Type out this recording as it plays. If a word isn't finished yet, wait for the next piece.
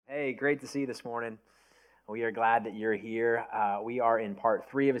Hey, great to see you this morning. We are glad that you're here. We are in part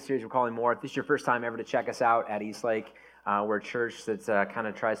 3 of a series we're calling More. If this is your first time ever to check us out at Eastlake, we're a church that kind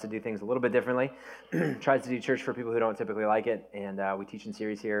of tries to do things a little bit differently, tries to do church for people who don't typically like it, and we teach in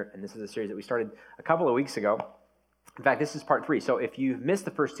series here, and this is a series that we started a couple of weeks ago. In fact, this is part 3, so if you've missed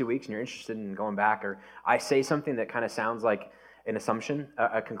the first 2 weeks and you're interested in going back, or I say something that kind of sounds like an assumption,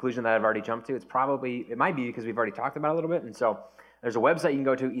 a conclusion that I've already jumped to, it might be because we've already talked about it a little bit, and so there's a website you can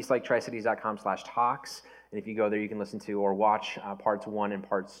go to, eastlaketricities.com/talks, and if you go there, you can listen to or watch parts 1 and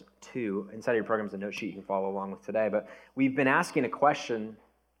parts 2. Inside of your program is a note sheet you can follow along with today. But we've been asking a question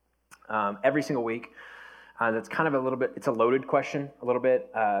every single week that's kind of it's a loaded question a little bit.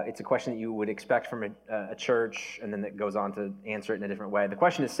 It's a question that you would expect from a church, and then it goes on to answer it in a different way. The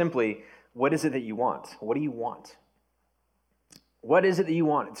question is simply, what is it that you want? What do you want? What is it that you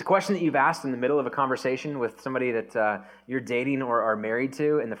want? It's a question that you've asked in the middle of a conversation with somebody that you're dating or are married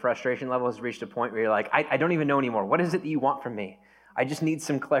to, and the frustration level has reached a point where you're like, I don't even know anymore. What is it that you want from me? I just need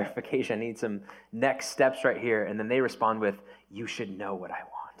some clarification. I need some next steps right here. And then they respond with, you should know what I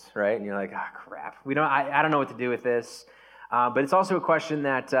want, right? And you're like, crap. I don't know what to do with this. But it's also a question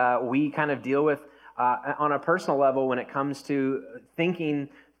that we kind of deal with on a personal level when it comes to thinking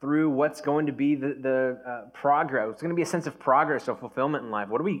through what's going to be the progress. It's going to be a sense of progress or fulfillment in life.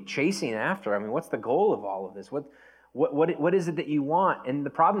 What are we chasing after? I mean, what's the goal of all of this? What is it that you want? And the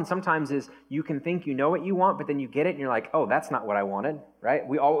problem sometimes is you can think you know what you want, but then you get it and you're like, oh, that's not what I wanted, right?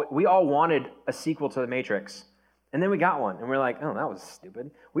 We all wanted a sequel to The Matrix, and then we got one, and we're like, oh, that was stupid.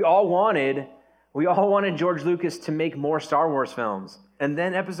 We all wanted George Lucas to make more Star Wars films, and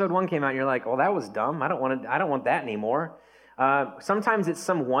then Episode 1 came out, and you're like, well, that was dumb. I don't want that anymore. Sometimes it's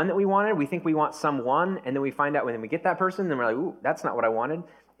someone that we wanted. We think we want someone, and then we find out when we get that person, then we're like, ooh, that's not what I wanted.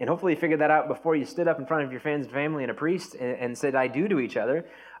 And hopefully you figured that out before you stood up in front of your friends and family and a priest and said, I do to each other.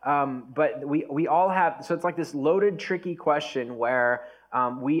 But we all have, so it's like this loaded, tricky question where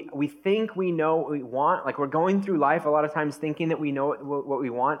we think we know what we want. Like we're going through life a lot of times thinking that we know what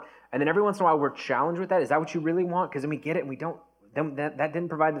we want. And then every once in a while we're challenged with that. Is that what you really want? Because then we get it and we don't. That didn't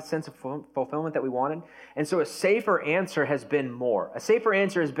provide the sense of fulfillment that we wanted. And so a safer answer has been more. A safer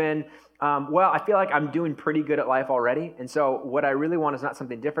answer has been, I feel like I'm doing pretty good at life already. And so what I really want is not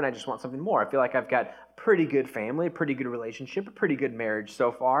something different. I just want something more. I feel like I've got a pretty good family, a pretty good relationship, a pretty good marriage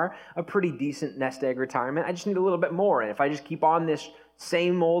so far, a pretty decent nest egg retirement. I just need a little bit more. And if I just keep on this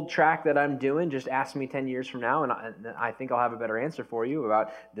same old track that I'm doing, just ask me 10 years from now, and I think I'll have a better answer for you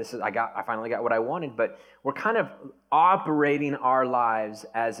about this. I finally got what I wanted, but we're kind of operating our lives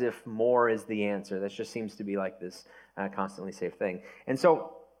as if more is the answer. That just seems to be like this constantly safe thing. And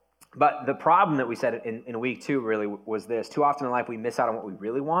so, but the problem that we said in week 2 really was this. Too often in life we miss out on what we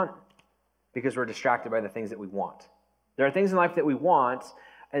really want because we're distracted by the things that we want. There are things in life that we want,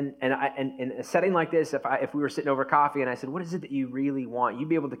 and in a setting like this, if we were sitting over coffee and I said, what is it that you really want? You'd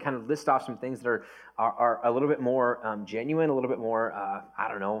be able to kind of list off some things that are a little bit more genuine, a little bit more, I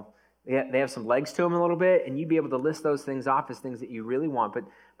don't know, they have some legs to them a little bit, and you'd be able to list those things off as things that you really want.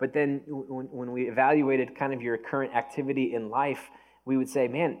 But then when we evaluated kind of your current activity in life, we would say,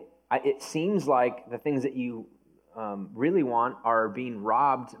 man, it seems like the things that you really want are being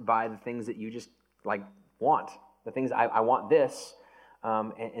robbed by the things that you just like want. The things I want this.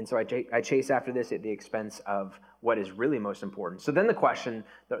 And so I chase after this at the expense of what is really most important. So then the question,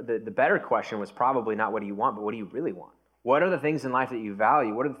 the better question was probably not what do you want, but what do you really want? What are the things in life that you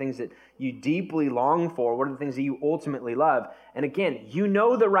value? What are the things that you deeply long for? What are the things that you ultimately love? And again, you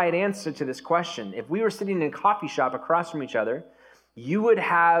know the right answer to this question. If we were sitting in a coffee shop across from each other, you would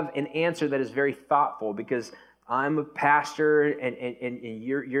have an answer that is very thoughtful because I'm a pastor and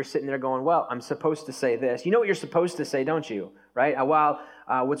you're sitting there going, well, I'm supposed to say this. You know what you're supposed to say, don't you? Right?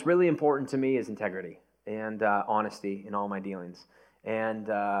 What's really important to me is integrity and honesty in all my dealings. And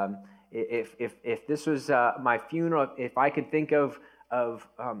if this was my funeral, if I could think of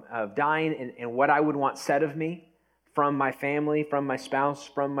dying and what I would want said of me from my family, from my spouse,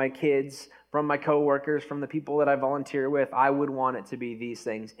 from my kids, from my coworkers, from the people that I volunteer with, I would want it to be these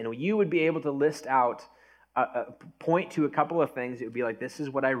things. And you would be able to list out, point to a couple of things. It would be like, this is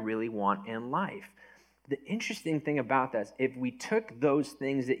what I really want in life. The interesting thing about that is if we took those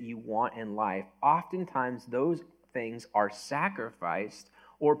things that you want in life, oftentimes those things are sacrificed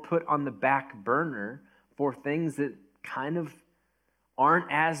or put on the back burner for things that kind of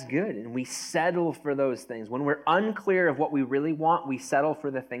aren't as good. And we settle for those things. When we're unclear of what we really want, we settle for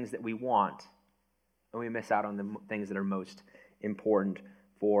the things that we want. And we miss out on the things that are most important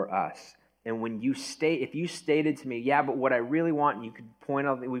for us. And if you stated to me, yeah, but what I really want, and you could point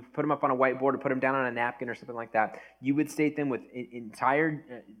out, we put them up on a whiteboard or put them down on a napkin or something like that, you would state them with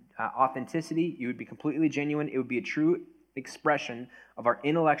entire authenticity. You would be completely genuine. It would be a true expression of our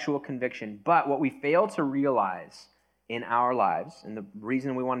intellectual conviction. But what we fail to realize in our lives, and the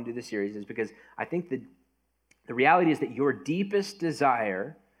reason we want to do this series is because I think the reality is that your deepest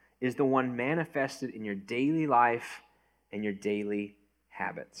desire is the one manifested in your daily life and your daily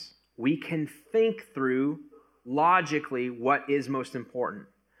habits. We can think through logically what is most important.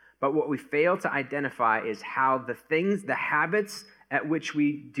 But what we fail to identify is how the habits at which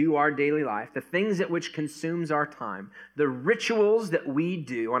we do our daily life, the things at which consumes our time, the rituals that we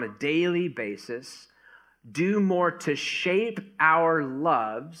do on a daily basis do more to shape our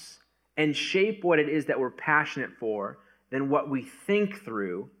loves and shape what it is that we're passionate for than what we think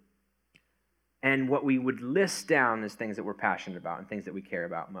through and what we would list down as things that we're passionate about and things that we care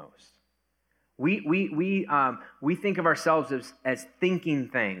about most. We think of ourselves as thinking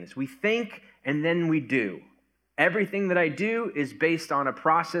things. We think and then we do. Everything that I do is based on a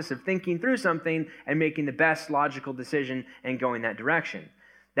process of thinking through something and making the best logical decision and going that direction.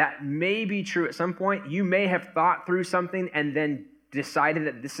 That may be true at some point. You may have thought through something and then decided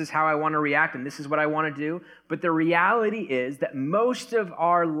that this is how I want to react and this is what I want to do. But the reality is that most of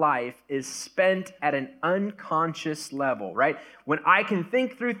our life is spent at an unconscious level, right? When I can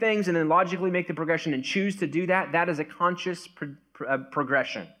think through things and then logically make the progression and choose to do that, that is a conscious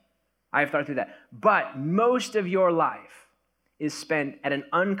progression. I have thought through that. But most of your life is spent at an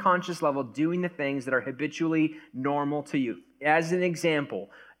unconscious level doing the things that are habitually normal to you. As an example,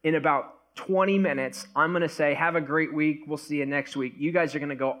 in about 20 minutes, I'm going to say, have a great week. We'll see you next week. You guys are going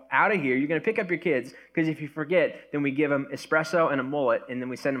to go out of here. You're going to pick up your kids, because if you forget, then we give them espresso and a mullet, and then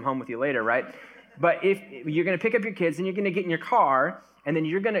we send them home with you later, right? But if you're going to pick up your kids, then you're going to get in your car, and then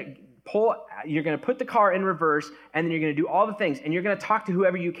you're going to put the car in reverse, and then you're going to do all the things, and you're going to talk to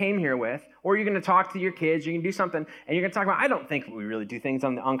whoever you came here with, or you're going to talk to your kids, you're going to do something, and you're going to talk about, I don't think we really do things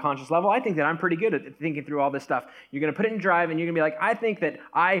on the unconscious level. I think that I'm pretty good at thinking through all this stuff. You're going to put it in drive, and you're going to be like, I think that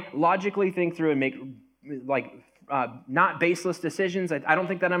I logically think through and make not baseless decisions. I don't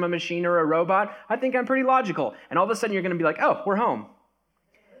think that I'm a machine or a robot. I think I'm pretty logical. And all of a sudden, you're going to be like, oh, we're home.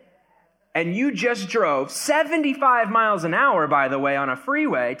 And you just drove 75 miles an hour, by the way, on a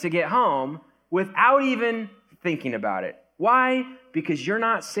freeway to get home without even thinking about it. Why? Because you're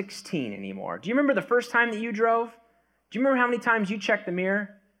not 16 anymore. Do you remember the first time that you drove? Do you remember how many times you checked the mirror?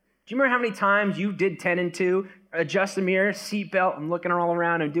 Do you remember how many times you did 10 and 2, adjust the mirror, seatbelt, and looking all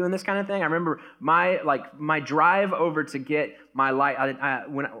around and doing this kind of thing? I remember my drive over to get my light.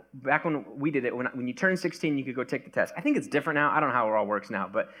 Back when we did it, when you turn 16, you could go take the test. I think it's different now. I don't know how it all works now,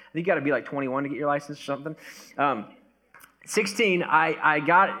 but I think you got to be like 21 to get your license or something. 16, I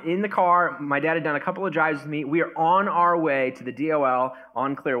got in the car. My dad had done a couple of drives with me. We are on our way to the DOL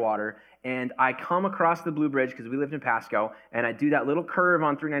on Clearwater, and I come across the Blue Bridge because we lived in Pasco, and I do that little curve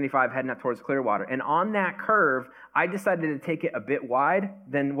on 395 heading up towards Clearwater. And on that curve, I decided to take it a bit wide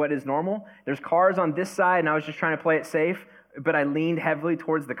than what is normal. There's cars on this side, and I was just trying to play it safe, but I leaned heavily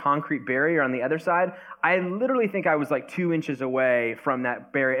towards the concrete barrier on the other side. I literally think I was like 2 inches away from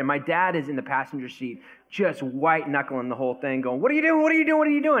that barrier, and my dad is in the passenger seat, just white-knuckling the whole thing, going, what are you doing, what are you doing, what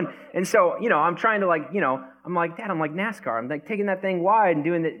are you doing? And so, I'm trying to I'm like, Dad, I'm like NASCAR. I'm like taking that thing wide and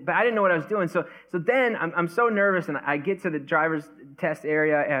doing it, but I didn't know what I was doing. So then I'm so nervous, and I get to the driver's test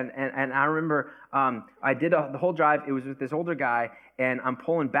area, and I remember I did the whole drive. It was with this older guy, and I'm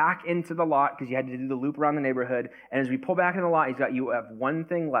pulling back into the lot because you had to do the loop around the neighborhood. And as we pull back in the lot, you have one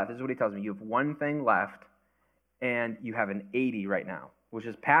thing left. This is what he tells me. You have one thing left, and you have an 80 right now, which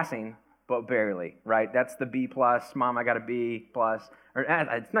is passing, but barely, right? That's the B plus. Mom, I got a B plus. Or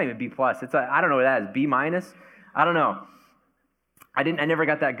it's not even B plus. I don't know what that is. B minus? I don't know. I never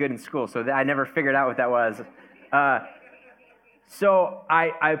got that good in school, so I never figured out what that was. So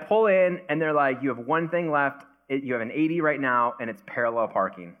I pull in, and they're like, you have one thing left. You have an 80 right now, and it's parallel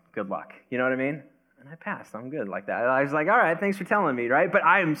parking. Good luck. You know what I mean? And I passed. I'm good like that. I was like, all right, thanks for telling me, right? But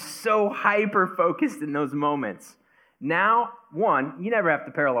I am so hyper-focused in those moments. Now, one, you never have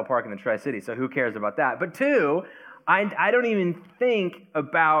to parallel park in the Tri-City, so who cares about that? But two, I don't even think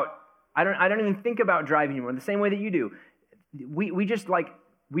about driving anymore the same way that you do. We just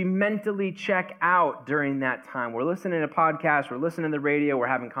we mentally check out during that time. We're listening to podcasts, we're listening to the radio, we're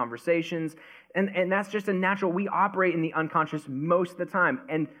having conversations, and that's just a natural. We operate in the unconscious most of the time,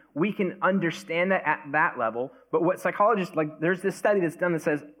 and we can understand that at that level. But what psychologists, there's this study that's done that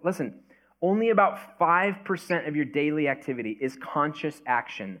says, listen, only about 5% of your daily activity is conscious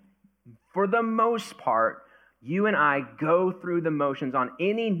action. For the most part, You and I go through the motions on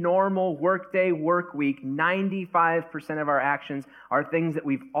any normal workday, work week. 95% of our actions are things that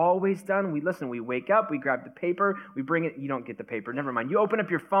we've always done. We wake up, we grab the paper, we bring it. You don't get the paper, never mind. You open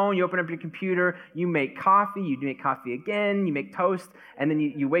up your phone, you open up your computer, you make coffee, you make coffee again, you make toast, and then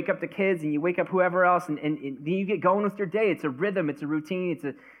you wake up the kids and you wake up whoever else, and then you get going with your day. It's a rhythm, it's a routine,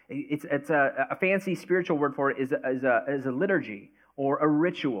 it's a fancy spiritual word for it is a liturgy. Or a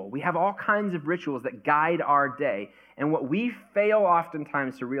ritual. We have all kinds of rituals that guide our day. And what we fail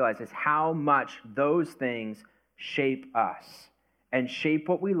oftentimes to realize is how much those things shape us and shape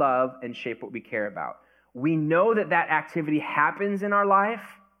what we love and shape what we care about. We know that activity happens in our life,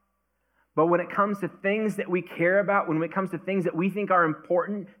 but when it comes to things that we care about, when it comes to things that we think are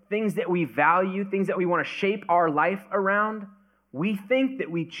important, things that we value, things that we want to shape our life around, we think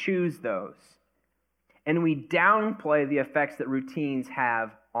that we choose those. And we downplay the effects that routines have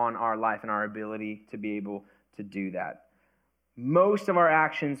on our life and our ability to be able to do that. Most of our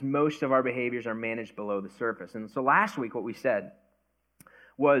actions, most of our behaviors are managed below the surface. And so last week what we said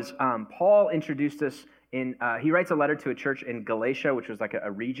was Paul introduced us he writes a letter to a church in Galatia, which was like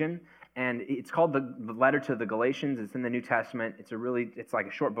a region. And it's called the letter to the Galatians. It's in the New Testament. It's like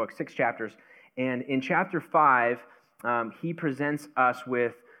a short book, 6 chapters. And in chapter 5, he presents us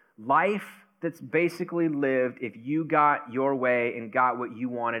with life that's basically lived if you got your way and got what you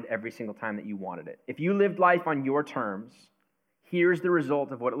wanted every single time that you wanted it. If you lived life on your terms, here's the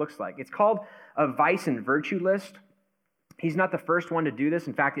result of what it looks like. It's called a vice and virtue list. He's not the first one to do this.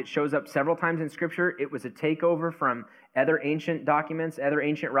 In fact, it shows up several times in Scripture. It was a takeover from other ancient documents, other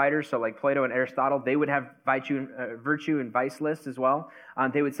ancient writers, so like Plato and Aristotle. They would have virtue and vice lists as well.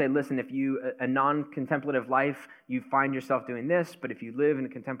 They would say, listen, if a non-contemplative life, you find yourself doing this, but if you live in a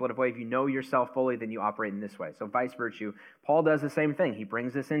contemplative way, if you know yourself fully, then you operate in this way. So vice, virtue. Paul does the same thing. He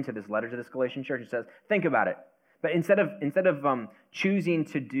brings this into this letter to this Galatian church and says, think about it. But instead of choosing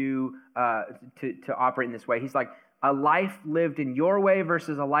to do to operate in this way, he's like, a life lived in your way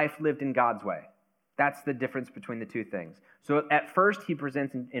versus a life lived in God's way. That's the difference between the two things. So at first, he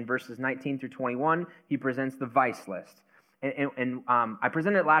presents in verses 19 through 21, he presents the vice list. And I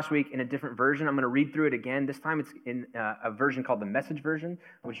presented it last week in a different version. I'm going to read through it again. This time it's in a version called the Message version,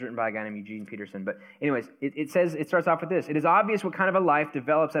 which is written by a guy named Eugene Peterson. But anyways, it starts off with this. It is obvious what kind of a life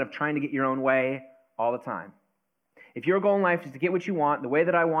develops out of trying to get your own way all the time. If your goal in life is to get what you want, the way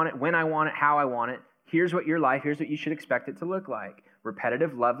that I want it, when I want it, how I want it, here's what you should expect it to look like.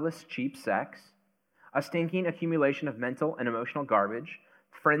 Repetitive, loveless, cheap sex, a stinking accumulation of mental and emotional garbage,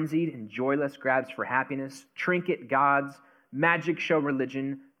 frenzied and joyless grabs for happiness, trinket gods, magic show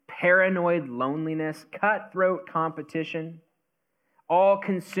religion, paranoid loneliness, cutthroat competition,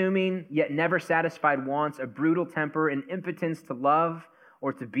 all-consuming yet never satisfied wants, a brutal temper, an impotence to love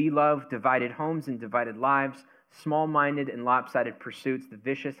or to be loved, divided homes and divided lives, small-minded and lopsided pursuits, the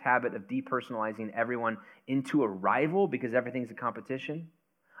vicious habit of depersonalizing everyone into a rival because everything's a competition,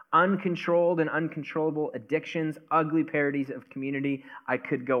 uncontrolled and uncontrollable addictions, ugly parodies of community. I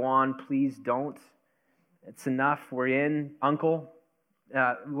could go on. Please don't. It's enough. We're in. Uncle,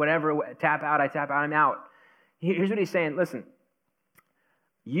 whatever, tap out, I tap out, I'm out. Here's what he's saying. Listen,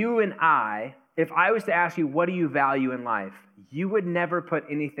 you and I, if I was to ask you, what do you value in life? You would never put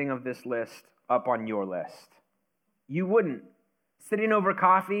anything of this list up on your list. You wouldn't. Sitting over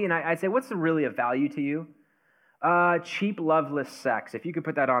coffee, and I'd say, what's really of value to you? Cheap, loveless sex. If you could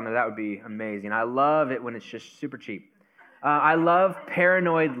put that on there, that would be amazing. I love it when it's just super cheap. I love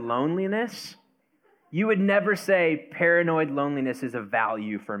paranoid loneliness. You would never say paranoid loneliness is a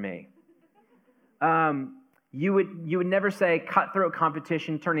value for me. You would never say cutthroat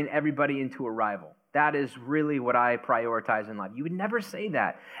competition, turning everybody into a rival. That is really what I prioritize in life. You would never say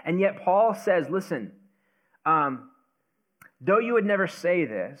that. And yet Paul says, listen, though you would never say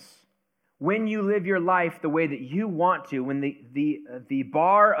this, when you live your life the way that you want to, when the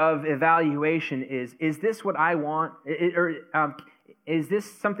bar of evaluation is this what I want? Is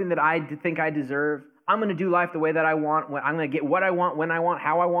this something that I think I deserve? I'm going to do life the way that I want. I'm going to get what I want, when I want,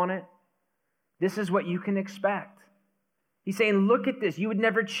 how I want it. This is what you can expect. He's saying, look at this. You would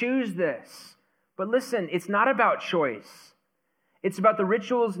never choose this. But listen, it's not about choice. It's about the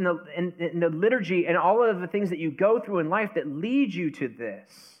rituals and the liturgy and all of the things that you go through in life that lead you to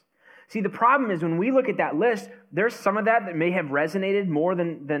this. See, the problem is when we look at that list, there's some of that may have resonated more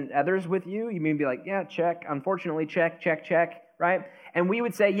than others with you. You may be like, yeah, check. Unfortunately, check, right? And we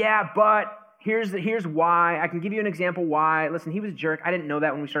would say, yeah, but here's why. I can give you an example why. Listen, he was a jerk. I didn't know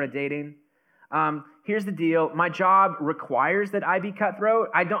that when we started dating. Here's the deal. My job requires that I be cutthroat.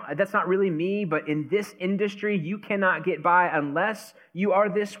 That's not really me, but in this industry, you cannot get by unless you are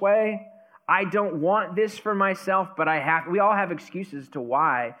this way. I don't want this for myself, but we all have excuses to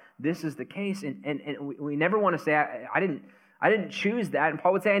why this is the case. And we never want to say, I didn't choose that. And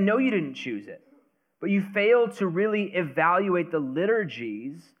Paul would say, I know you didn't choose it. But you fail to really evaluate the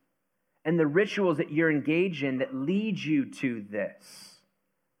liturgies and the rituals that you're engaged in that lead you to this.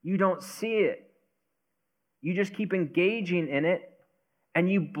 You don't see it. You just keep engaging in it, and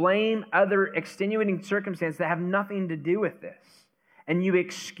you blame other extenuating circumstances that have nothing to do with this. And you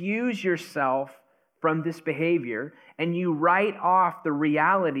excuse yourself from this behavior, and you write off the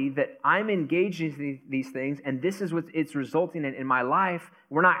reality that I'm engaged in these things, and this is what it's resulting in my life.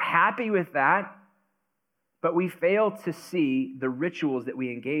 We're not happy with that, but we fail to see the rituals that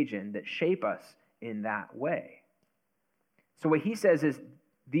we engage in that shape us in that way. So what he says is,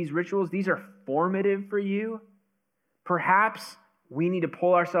 these rituals, these are formative for you. Perhaps we need to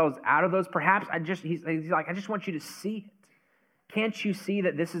pull ourselves out of those. Perhaps he's like, I just want you to see it. Can't you see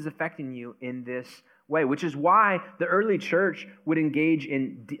that this is affecting you in this way? Which is why the early church would engage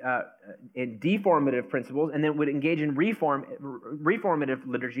in deformative principles and then would engage in reformative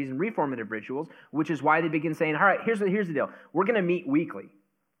liturgies and reformative rituals, which is why they begin saying, all right, here's the deal. We're going to meet weekly.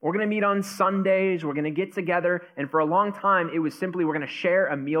 We're going to meet on Sundays. We're going to get together. And for a long time, it was simply we're going to share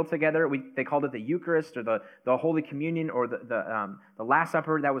a meal together. They called it the Eucharist or the Holy Communion or the Last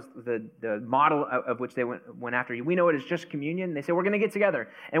Supper. That was the model of which they went after. We know it as just communion. They say we're going to get together.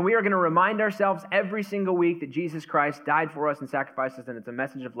 And we are going to remind ourselves every single week that Jesus Christ died for us and sacrificed us, and it's a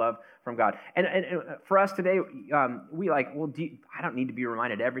message of love from God. And for us today, we like, well, I don't need to be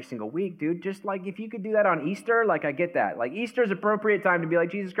reminded every single week, dude. Just like if you could do that on Easter, like I get that. Like Easter's appropriate time to be like,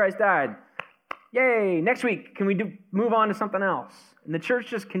 Jesus Christ died. Yay, next week, can we move on to something else? And the church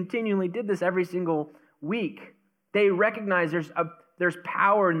just continually did this every single week. They recognize there's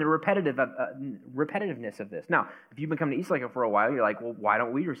power in the repetitiveness of this. Now, if you've been coming to Eastlaker for a while, you're like, well, why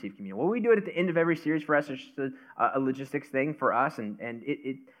don't we receive communion? Well, we do it at the end of every series. For us, it's just a logistics thing for us, and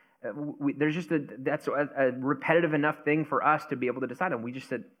that's a repetitive enough thing for us to be able to decide on. We just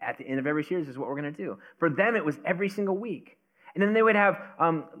said at the end of every series is what we're going to do. For them, it was every single week. And then they would have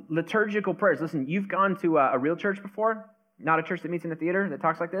liturgical prayers. Listen, you've gone to a real church before, not a church that meets in a theater that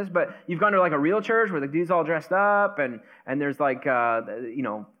talks like this, but you've gone to like a real church where the dude's all dressed up and there's like,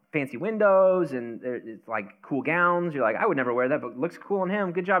 fancy windows and it's like cool gowns. You're like, I would never wear that, but it looks cool on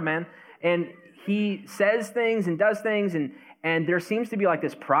him. Good job, man. And he says things and does things and there seems to be like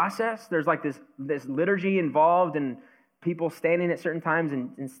this process. There's like this liturgy involved and people standing at certain times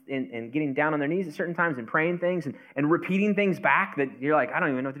and getting down on their knees at certain times and praying things and repeating things back that you're like, I don't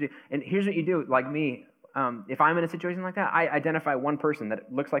even know what to do. And here's what you do, like me. If I'm in a situation like that, I identify one person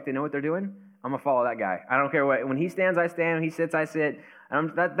that looks like they know what they're doing. I'm going to follow that guy. I don't care what. When he stands, I stand. When he sits, I sit.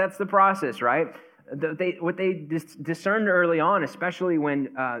 That's the process, right? What they discerned early on, especially when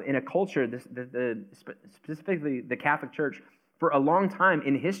in a culture, specifically the Catholic Church, for a long time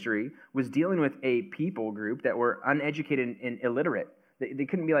in history, was dealing with a people group that were uneducated and illiterate. They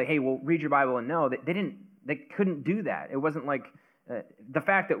couldn't be like, hey, well, read your Bible and know. They couldn't do that. It wasn't like the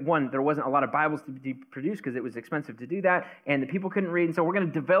fact that, one, there wasn't a lot of Bibles to be produced because it was expensive to do that, and the people couldn't read. And so we're going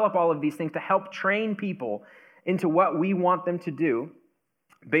to develop all of these things to help train people into what we want them to do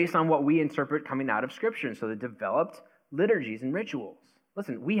based on what we interpret coming out of Scripture. And so they developed liturgies and rituals.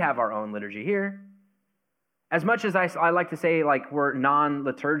 Listen, we have our own liturgy here. As much as I like to say like we're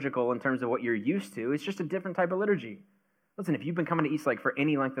non-liturgical in terms of what you're used to, it's just a different type of liturgy. Listen, if you've been coming to Eastlake for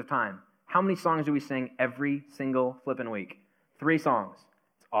any length of time, how many songs do we sing every single flipping week? 3 songs.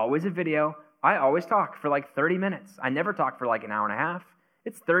 It's always a video. I always talk for like 30 minutes. I never talk for like an hour and a half.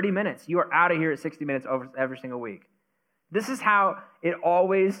 It's 30 minutes. You are out of here at 60 minutes every single week. This is how it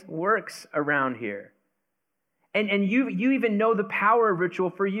always works around here. And you even know the power of ritual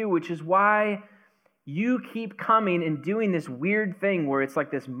for you, which is why you keep coming and doing this weird thing where it's like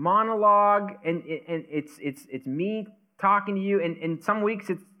this monologue and it's me talking to you, and some weeks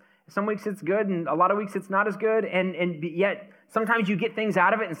it's good and a lot of weeks it's not as good, and yet sometimes you get things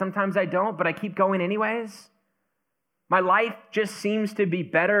out of it and sometimes I don't, but I keep going anyways. My life just seems to be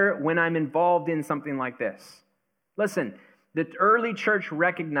better when I'm involved in something like this. Listen, the early church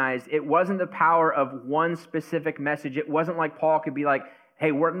recognized it wasn't the power of one specific message. It wasn't like Paul could be like,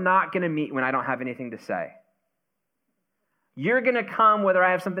 hey, we're not going to meet when I don't have anything to say. You're going to come whether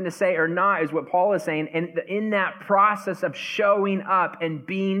I have something to say or not, is what Paul is saying. And in that process of showing up and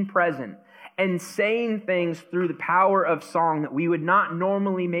being present and saying things through the power of song that we would not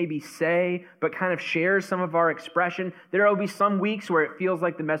normally maybe say, but kind of share some of our expression, there will be some weeks where it feels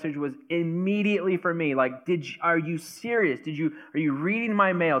like the message was immediately for me. Like, are you serious? Are you reading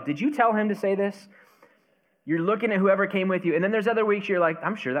my mail? Did you tell him to say this? You're looking at whoever came with you. And then there's other weeks you're like,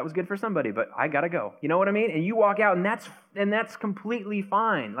 I'm sure that was good for somebody, but I got to go. You know what I mean? And you walk out and that's completely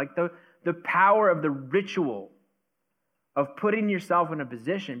fine. Like the power of the ritual of putting yourself in a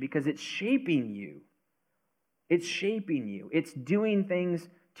position because it's shaping you. It's shaping you. It's doing things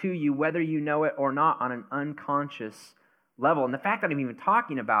to you, whether you know it or not, on an unconscious level. And the fact that I'm even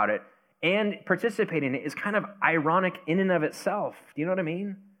talking about it and participating in it is kind of ironic in and of itself. Do you know what I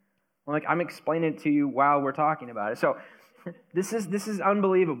mean? Like, I'm explaining it to you while we're talking about it. So this is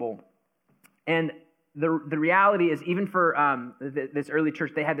unbelievable. And the reality is, even for this early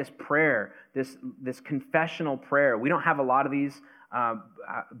church, they had this prayer, this confessional prayer. We don't have a lot of these,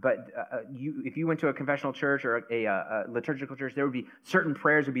 but if you went to a confessional church or a liturgical church, there would be certain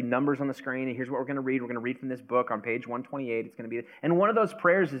prayers, would be numbers on the screen, and here's what we're going to read. We're going to read from this book on page 128. It's going to be, and one of those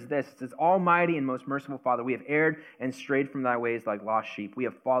prayers is this. It says, Almighty and most merciful Father, we have erred and strayed from thy ways like lost sheep. We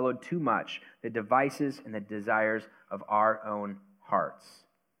have followed too much the devices and the desires of our own hearts.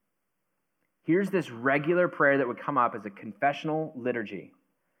 Here's this regular prayer that would come up as a confessional liturgy,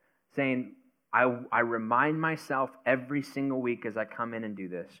 saying, I remind myself every single week as I come in and do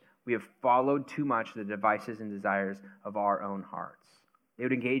this, we have followed too much the devices and desires of our own hearts. They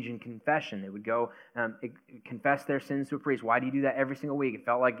would engage in confession. They would go confess their sins to a priest. Why do you do that every single week? It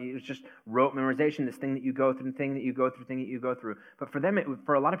felt like it was just rote memorization, this thing that you go through, thing that you go through, thing that you go through. But for them,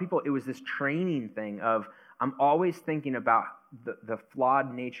 for a lot of people, it was this training thing of, I'm always thinking about the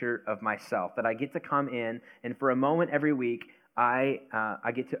flawed nature of myself, that I get to come in, and for a moment every week, I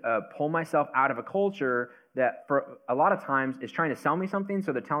get to pull myself out of a culture that for a lot of times is trying to sell me something.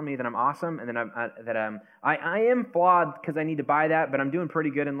 So they're telling me that I'm awesome and that I am flawed because I need to buy that, but I'm doing pretty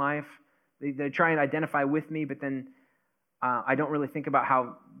good in life. They try and identify with me, but then I don't really think about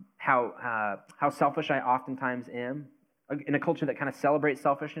how selfish I oftentimes am. In a culture that kind of celebrates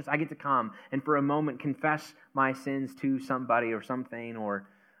selfishness, I get to come and for a moment confess my sins to somebody or something or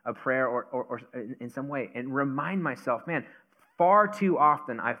a prayer or in some way and remind myself, man, far too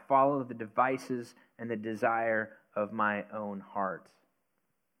often I follow the devices and the desire of my own heart.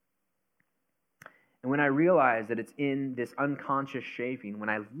 And when I realize that it's in this unconscious shaping, when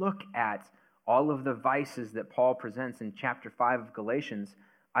I look at all of the vices that Paul presents in chapter 5 of Galatians,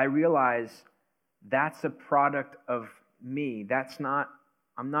 I realize that's a product of me.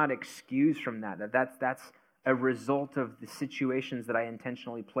 I'm not excused from that. That's a result of the situations that I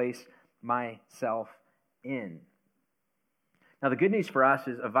intentionally place myself in. Now, the good news for us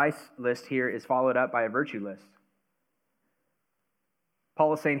is a vice list here is followed up by a virtue list.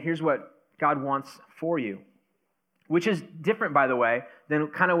 Paul is saying, here's what God wants for you, which is different, by the way, than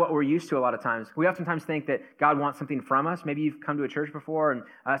kind of what we're used to a lot of times. We oftentimes think that God wants something from us. Maybe you've come to a church before, and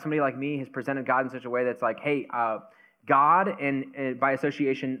somebody like me has presented God in such a way that's like, hey, God, and by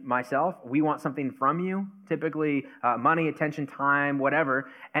association myself, we want something from you, typically money, attention, time,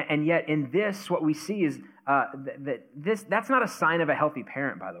 whatever. And yet in this, what we see is that's not a sign of a healthy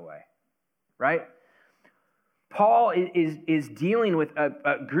parent, by the way, right? Paul is dealing with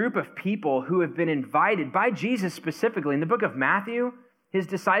a group of people who have been invited by Jesus specifically. In the book of Matthew, his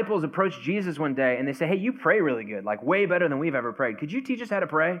disciples approach Jesus one day and they say, hey, you pray really good, like way better than we've ever prayed. Could you teach us how to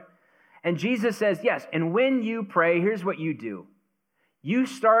pray? And Jesus says, yes, and when you pray, here's what you do. You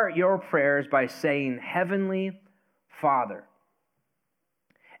start your prayers by saying, Heavenly Father.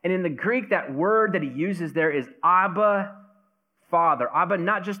 And in the Greek, that word that he uses there is Abba, Father. Abba,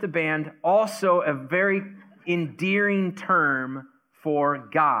 not just a band, also a very endearing term for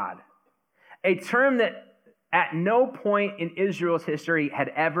God. A term that at no point in Israel's history had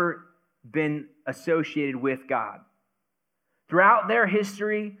ever been associated with God. Throughout their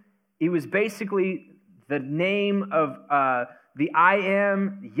history, it was basically the name of the I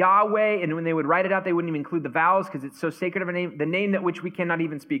am, Yahweh, and when they would write it out, they wouldn't even include the vowels because it's so sacred of a name, the name that which we cannot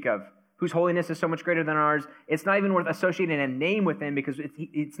even speak of, whose holiness is so much greater than ours. It's not even worth associating a name with him because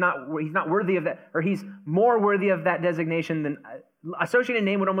he's not worthy of that, or he's more worthy of that designation than associating a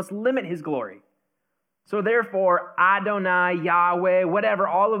name would almost limit his glory. So therefore, Adonai, Yahweh, whatever,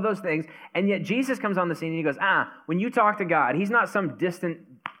 all of those things, and yet Jesus comes on the scene and he goes, when you talk to God, he's not some distant,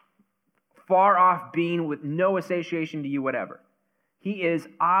 far off being with no association to you, whatever. He is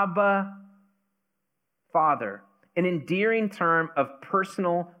Abba, Father, an endearing term of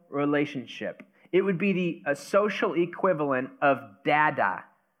personal relationship. It would be the social equivalent of dada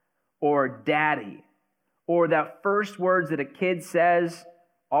or daddy, or that first words that a kid says,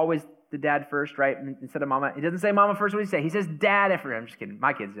 always the dad first, right? Instead of mama. He doesn't say mama first. What does he say? He says dad after. I'm just kidding.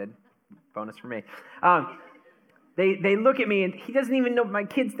 My kids did. Bonus for me. They look at me and he doesn't even know, my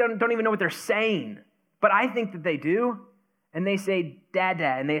kids don't even know what they're saying. But I think that they do. And they say, Dada,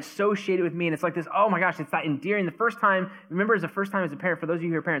 and they associate it with me. And it's like this, oh my gosh, it's that endearing. The first time, remember as the first time as a parent, for those of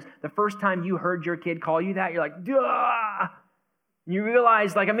you who are parents, the first time you heard your kid call you that, you're like, duh. And you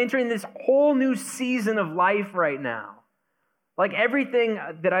realize, like, I'm entering this whole new season of life right now. Like everything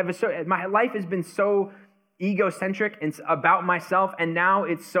that I've associated, my life has been so egocentric and about myself, and now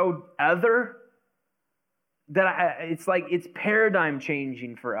it's so other that it's like it's paradigm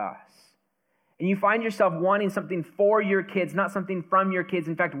changing for us. And you find yourself wanting something for your kids, not something from your kids.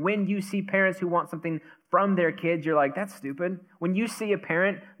 In fact, when you see parents who want something from their kids, you're like, that's stupid. When you see a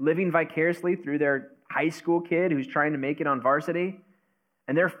parent living vicariously through their high school kid who's trying to make it on varsity,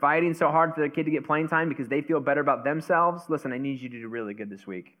 and they're fighting so hard for their kid to get playing time because they feel better about themselves, listen, I need you to do really good this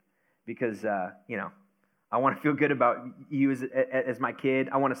week because, I want to feel good about you as my kid.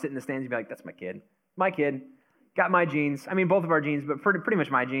 I want to sit in the stands and be like, that's my kid. My kid. Got my genes. I mean, both of our genes, but pretty much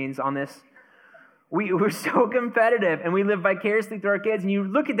my genes on this. We're so competitive, and we live vicariously through our kids, and you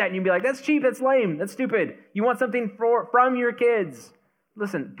look at that and you be like, that's cheap, that's lame, that's stupid. You want something from your kids.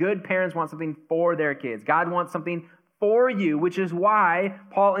 Listen, good parents want something for their kids. God wants something for you, which is why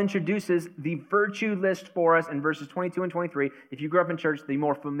Paul introduces the virtue list for us in verses 22 and 23. If you grew up in church, the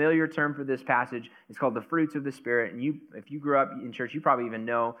more familiar term for this passage is called the fruits of the Spirit. And if you grew up in church, you probably even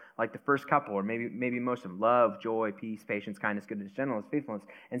know like the first couple, or maybe most of them: love, joy, peace, patience, kindness, goodness, gentleness, faithfulness,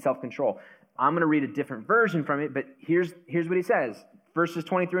 and self-control. I'm going to read a different version from it, but here's what he says. Verses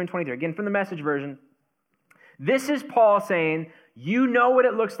 23 and 23. Again, from the Message version. This is Paul saying, you know what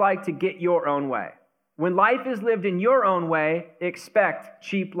it looks like to get your own way. When life is lived in your own way, expect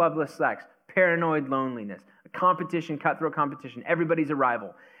cheap, loveless sex, paranoid loneliness, competition, cutthroat competition. Everybody's a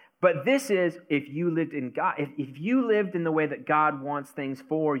rival. But this is if you lived in God, if you lived in the way that God wants things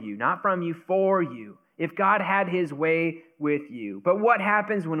for you, not from you, for you. If God had his way with you. But what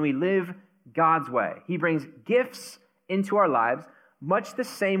happens when we live God's way? He brings gifts into our lives, much the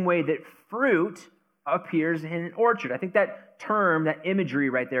same way that fruit appears in an orchard. I think that term, that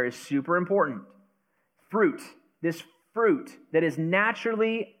imagery right there is super important. Fruit, this fruit that is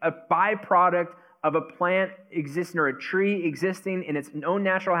naturally a byproduct of a plant existing or a tree existing in its own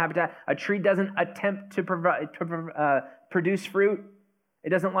natural habitat. A tree doesn't attempt to produce fruit. It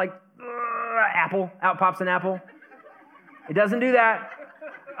doesn't like, apple, out pops an apple. It doesn't do that.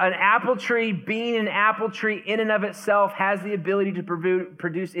 An apple tree, being an apple tree in and of itself, has the ability to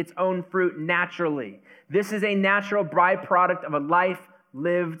produce its own fruit naturally. This is a natural byproduct of a life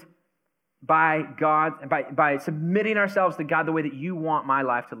lived by God, by submitting ourselves to God the way that you want my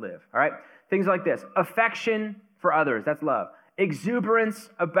life to live. All right? Things like this. Affection for others, that's love. Exuberance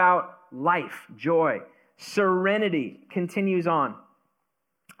about life, joy. Serenity continues on.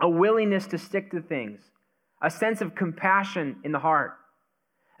 A willingness to stick to things. A sense of compassion in the heart.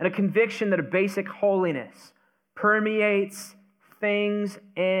 And a conviction that a basic holiness permeates things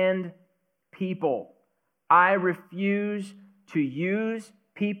and people. I refuse to use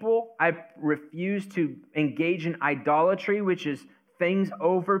people. I refuse to engage in idolatry, which is things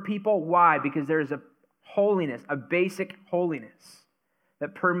over people. Why? Because there is a holiness, a basic holiness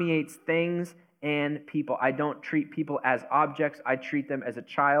that permeates things and people. I don't treat people as objects. I treat them as a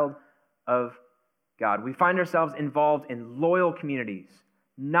child of God. We find ourselves involved in loyal communities,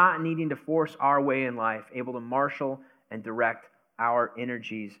 not needing to force our way in life, able to marshal and direct our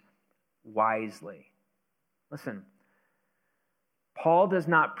energies wisely. Listen, Paul does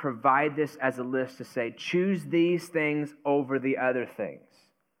not provide this as a list to say, choose these things over the other things.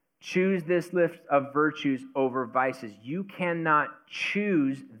 Choose this list of virtues over vices. You cannot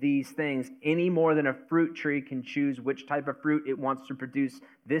choose these things any more than a fruit tree can choose which type of fruit it wants to produce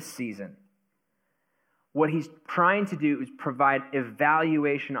this season. What he's trying to do is provide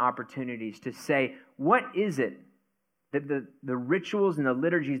evaluation opportunities to say, what is it that the rituals and the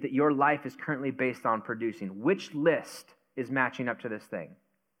liturgies that your life is currently based on producing? Which list is matching up to this thing?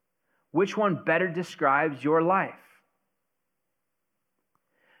 Which one better describes your life?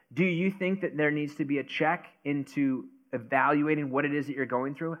 Do you think that there needs to be a check into evaluating what it is that you're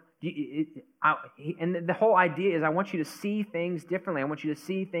going through? And the whole idea is I want you to see things differently. I want you to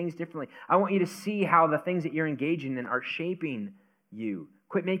see things differently. I want you to see how the things that you're engaging in are shaping you.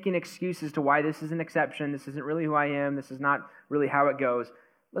 Quit making excuses to why this is an exception. This isn't really who I am. This is not really how it goes.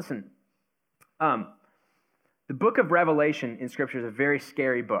 Listen, the book of Revelation in Scripture is a very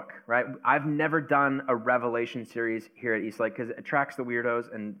scary book, right? I've never done a Revelation series here at Eastlake because it attracts the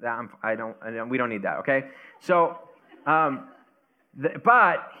weirdos, and we don't need that, okay? So,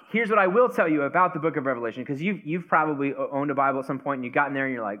 but here's what I will tell you about the book of Revelation, because you've probably owned a Bible at some point, and you got in there,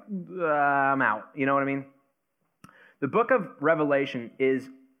 and you're like, I'm out. You know what I mean? The book of Revelation is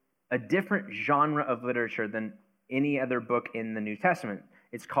a different genre of literature than any other book in the New Testament.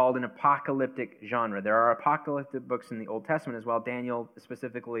 It's called an apocalyptic genre. There are apocalyptic books in the Old Testament as well. Daniel,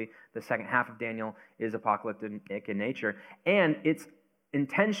 specifically the second half of Daniel, is apocalyptic in nature. And it's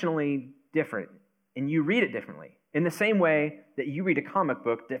intentionally different, and you read it differently. In the same way that you read a comic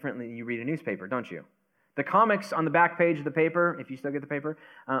book differently than you read a newspaper, don't you? The comics on the back page of the paper, if you still get the paper,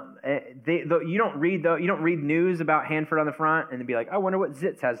 you don't read news about Hanford on the front and then be like, I wonder what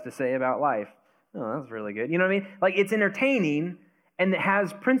Zitz has to say about life. Oh, that's really good. You know what I mean? Like, it's entertaining and it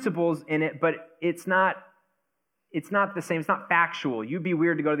has principles in it, but it's not the same. It's not factual. You'd be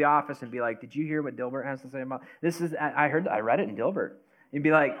weird to go to the office and be like, did you hear what Dilbert has to say about this? I read it in Dilbert. You'd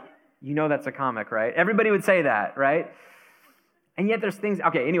be like, you know that's a comic, right? Everybody would say that, right? And yet there's things,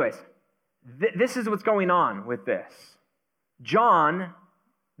 okay, anyways. This is what's going on with this. John,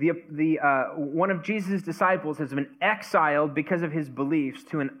 one of Jesus' disciples, has been exiled because of his beliefs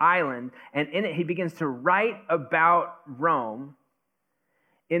to an island, and in it he begins to write about Rome,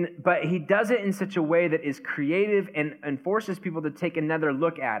 but he does it in such a way that is creative and forces people to take another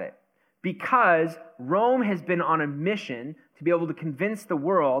look at it. Because Rome has been on a mission to be able to convince the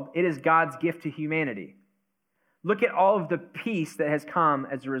world it is God's gift to humanity. Look at all of the peace that has come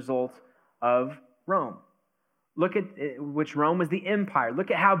as a result of Rome. Look at which Rome was the empire.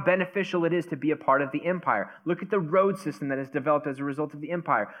 Look at how beneficial it is to be a part of the empire. Look at the road system that has developed as a result of the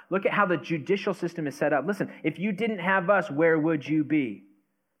empire. Look at how the judicial system is set up. Listen, if you didn't have us, where would you be?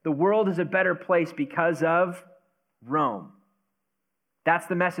 The world is a better place because of Rome. That's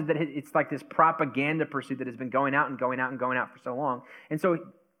the message that it's like this propaganda pursuit that has been going out and going out and going out for so long. And so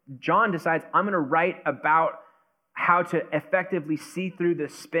John decides, I'm going to write about how to effectively see through the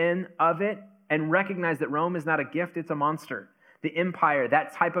spin of it and recognize that Rome is not a gift, it's a monster. The empire,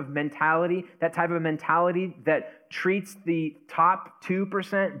 that type of mentality that treats the top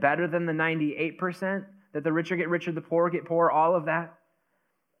 2% better than the 98%, that the richer get richer, the poor get poorer, all of that.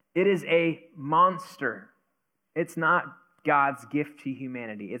 It is a monster. It's not God's gift to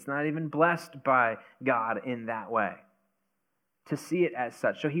humanity. It's not even blessed by God in that way, to see it as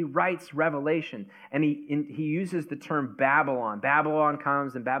such. So he writes Revelation, and he uses the term Babylon. Babylon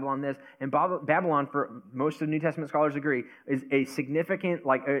comes, and Babylon this, and Babylon, for most of New Testament scholars agree, is a significant,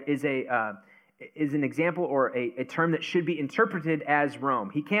 is an example or a term that should be interpreted as Rome.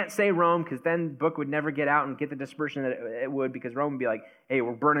 He can't say Rome because then the book would never get out and get the dispersion that it would, because Rome would be like, hey,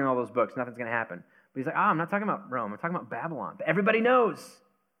 we're burning all those books, nothing's going to happen. But he's like, I'm not talking about Rome, I'm talking about Babylon. But everybody knows.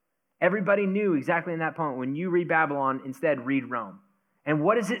 Everybody knew exactly in that point. When you read Babylon, instead read Rome. And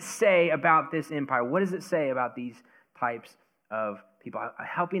what does it say about this empire? What does it say about these types of people?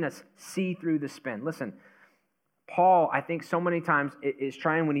 Helping us see through the spin. Listen, Paul, I think so many times is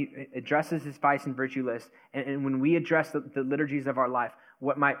trying, when he addresses his vice and virtue list, and when we address the liturgies of our life,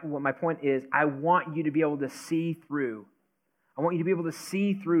 what my point is, I want you to be able to see through. I want you to be able to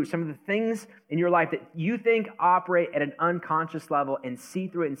see through some of the things in your life that you think operate at an unconscious level, and see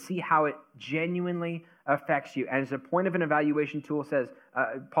through it and see how it genuinely affects you. And as a point of an evaluation tool,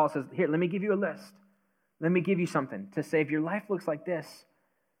 Paul says, here, let me give you a list. Let me give you something to say, if your life looks like this,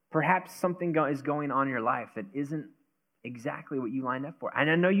 perhaps something is going on in your life that isn't exactly what you lined up for. And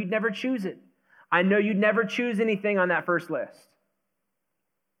I know you'd never choose it. I know you'd never choose anything on that first list.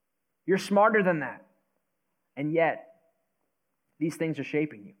 You're smarter than that. And yet, these things are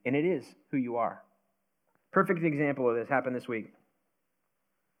shaping you, and it is who you are. Perfect example of this happened this week.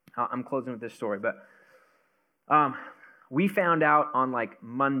 I'm closing with this story, but we found out on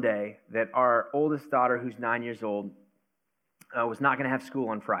Monday that our oldest daughter, who's 9 years old, was not going to have school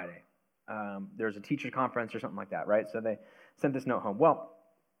on Friday. There was a teacher conference or something like that, right? So they sent this note home. Well,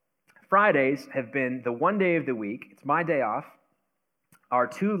 Fridays have been the one day of the week. It's my day off. Our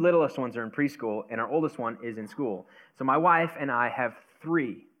two littlest ones are in preschool, and our oldest one is in school. So my wife and I have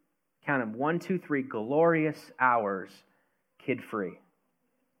 3, count them, 1, 2, 3 glorious hours kid-free.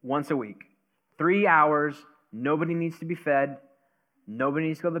 Once a week. 3 hours, nobody needs to be fed, nobody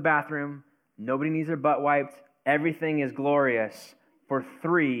needs to go to the bathroom, nobody needs their butt wiped. Everything is glorious for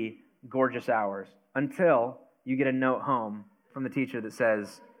 3 gorgeous hours until you get a note home from the teacher that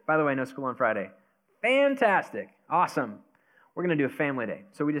says, by the way, no school on Friday. Fantastic. Awesome. We're going to do a family day.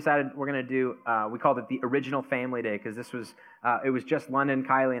 So we decided we're going to do, we called it the original family day, because it was just London,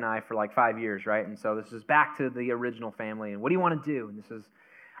 Kylie, and I for 5 years, right? And so this is back to the original family. And what do you want to do? And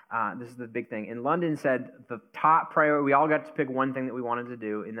this is the big thing. And London said the top priority, we all got to pick one thing that we wanted to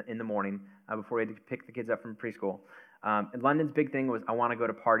do in the morning before we had to pick the kids up from preschool. And London's big thing was, I want to go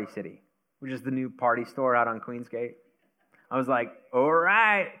to Party City, which is the new party store out on Queensgate. I was like, all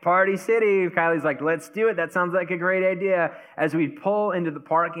right, Party City. Kylie's like, let's do it. That sounds like a great idea. As we pull into the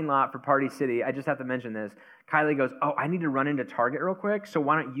parking lot for Party City, I just have to mention this. Kylie goes, oh, I need to run into Target real quick, so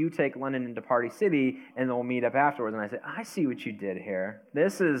why don't you take London into Party City, and then we'll meet up afterwards. And I said, I see what you did here.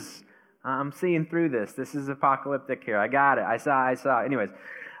 I'm seeing through this. This is apocalyptic here. I got it. I saw. Anyways,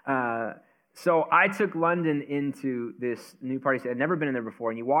 so I took London into this new Party City. I'd never been in there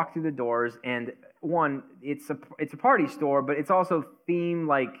before, and you walk through the doors, and one, it's a party store, but it's also themed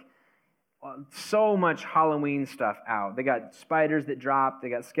like so much Halloween stuff out. They got spiders that drop, they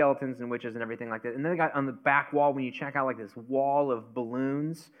got skeletons and witches and everything like that. And then they got on the back wall, when you check out, like this wall of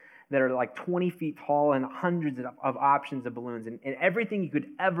balloons that are like 20 feet tall and hundreds of options of balloons and everything you could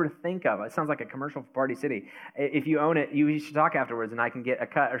ever think of. It sounds like a commercial for Party City. If you own it, you should talk afterwards and I can get a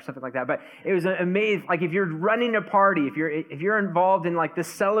cut or something like that. But it was amazing. Like if you're running a party, if you're involved in like the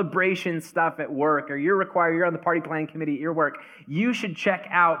celebration stuff at work, or you're on the party planning committee at your work, you should check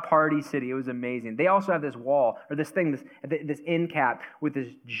out Party City. It was amazing. They also have this wall or this end cap with this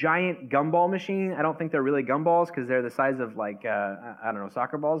giant gumball machine. I don't think they're really gumballs because they're the size of like, I don't know,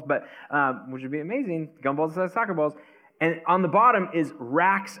 soccer balls, but which would be amazing, gumballs the size of soccer balls. And on the bottom is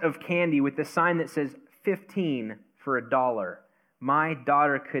racks of candy with the sign that says 15 for $1. My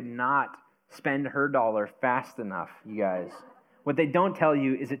daughter could not spend her dollar fast enough, you guys. What they don't tell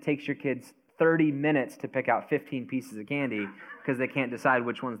you is it takes your kids 30 minutes to pick out 15 pieces of candy because they can't decide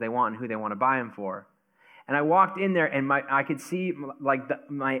which ones they want and who they want to buy them for. And I walked in there, and I could see like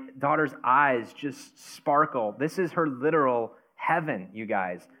my daughter's eyes just sparkle. This is her literal heaven, you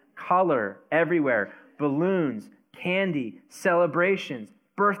guys. Color everywhere, balloons, candy, celebrations,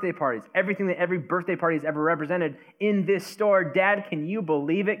 birthday parties, everything that every birthday party has ever represented in this store. Dad, can you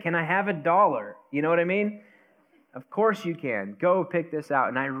believe it? Can I have $1? You know what I mean? Of course you can. Go pick this out.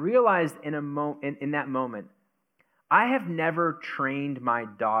 And I realized in that moment, I have never trained my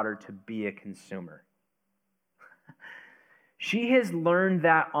daughter to be a consumer. She has learned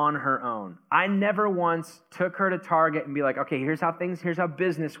that on her own. I never once took her to Target and be like, okay, here's how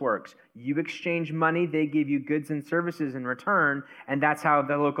business works. You exchange money, they give you goods and services in return, and that's how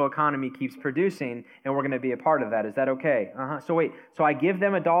the local economy keeps producing, and we're going to be a part of that. Is that okay? So I give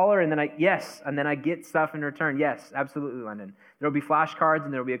them $1, and then I get stuff in return. Yes, absolutely, London. There'll be flashcards,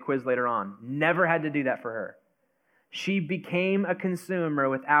 and there'll be a quiz later on. Never had to do that for her. She became a consumer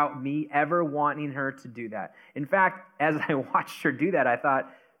without me ever wanting her to do that. In fact, as I watched her do that, I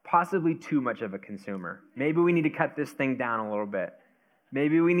thought, possibly too much of a consumer. Maybe we need to cut this thing down a little bit.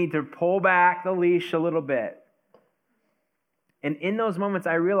 Maybe we need to pull back the leash a little bit. And in those moments,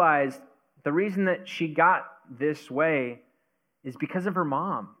 I realized the reason that she got this way is because of her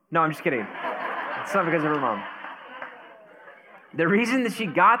mom. No, I'm just kidding. It's not because of her mom. The reason that she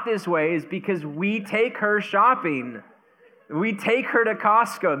got this way is because we take her shopping. We take her to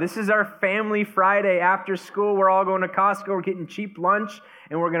Costco. This is our family Friday after school. We're all going to Costco. We're getting cheap lunch,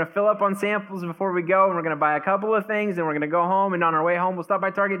 and we're going to fill up on samples before we go, and we're going to buy a couple of things, and we're going to go home, and on our way home, we'll stop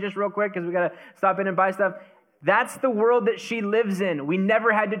by Target just real quick because we got to stop in and buy stuff. That's the world that she lives in. We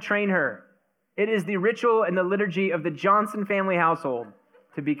never had to train her. It is the ritual and the liturgy of the Johnson family household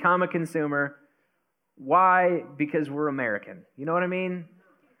to become a consumer. Why? Because we're American. You know what I mean?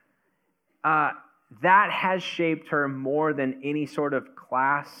 That has shaped her more than any sort of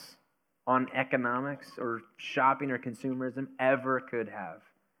class on economics or shopping or consumerism ever could have.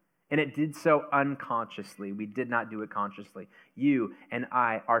 And it did so unconsciously. We did not do it consciously. You and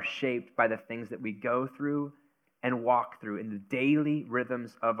I are shaped by the things that we go through and walk through in the daily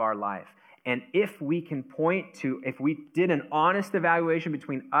rhythms of our life. And if we can point to, if we did an honest evaluation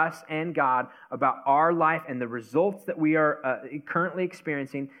between us and God about our life and the results that we are currently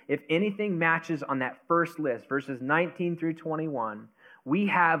experiencing, if anything matches on that first list, verses 19 through 21, we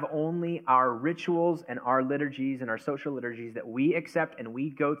have only our rituals and our liturgies and our social liturgies that we accept and we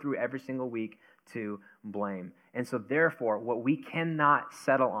go through every single week to blame. And so therefore, what we cannot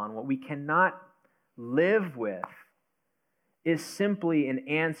settle on, what we cannot live with, is simply an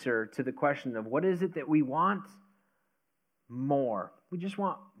answer to the question of what is it that we want? More. We just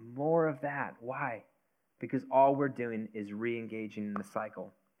want more of that. Why? Because all we're doing is re-engaging in the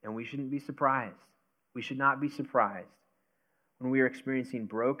cycle. And we shouldn't be surprised. We should not be surprised when we are experiencing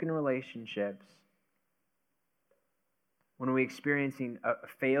broken relationships, when we're experiencing a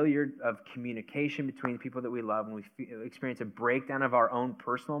failure of communication between people that we love, when we experience a breakdown of our own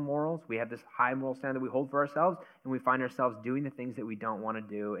personal morals. We have this high moral standard that we hold for ourselves, and we find ourselves doing the things that we don't want to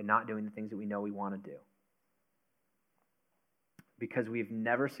do and not doing the things that we know we want to do. Because we've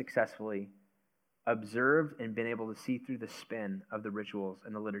never successfully observed and been able to see through the spin of the rituals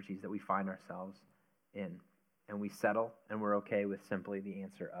and the liturgies that we find ourselves in. and we settle and we're okay with simply the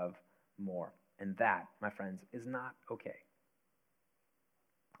answer of more. And that, my friends, is not okay.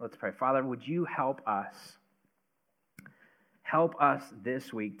 Let's pray. Father, would you help us? Help us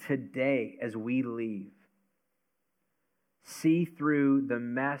this week, today, as we leave. See through the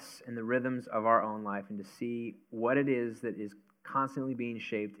mess and the rhythms of our own life and to see what it is that is constantly being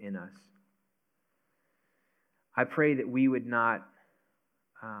shaped in us. I pray that we would not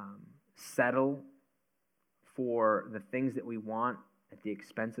settle for the things that we want at the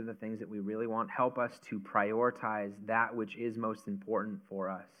expense of the things that we really want. Help us to prioritize that which is most important for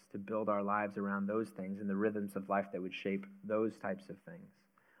us, to build our lives around those things and the rhythms of life that would shape those types of things.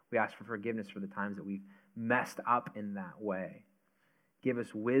 We ask for forgiveness for the times that we've messed up in that way. Give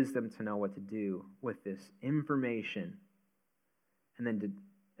us wisdom to know what to do with this information,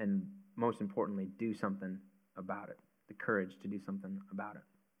 and most importantly, do something about it. The courage to do something about it.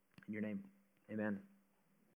 In your name, amen.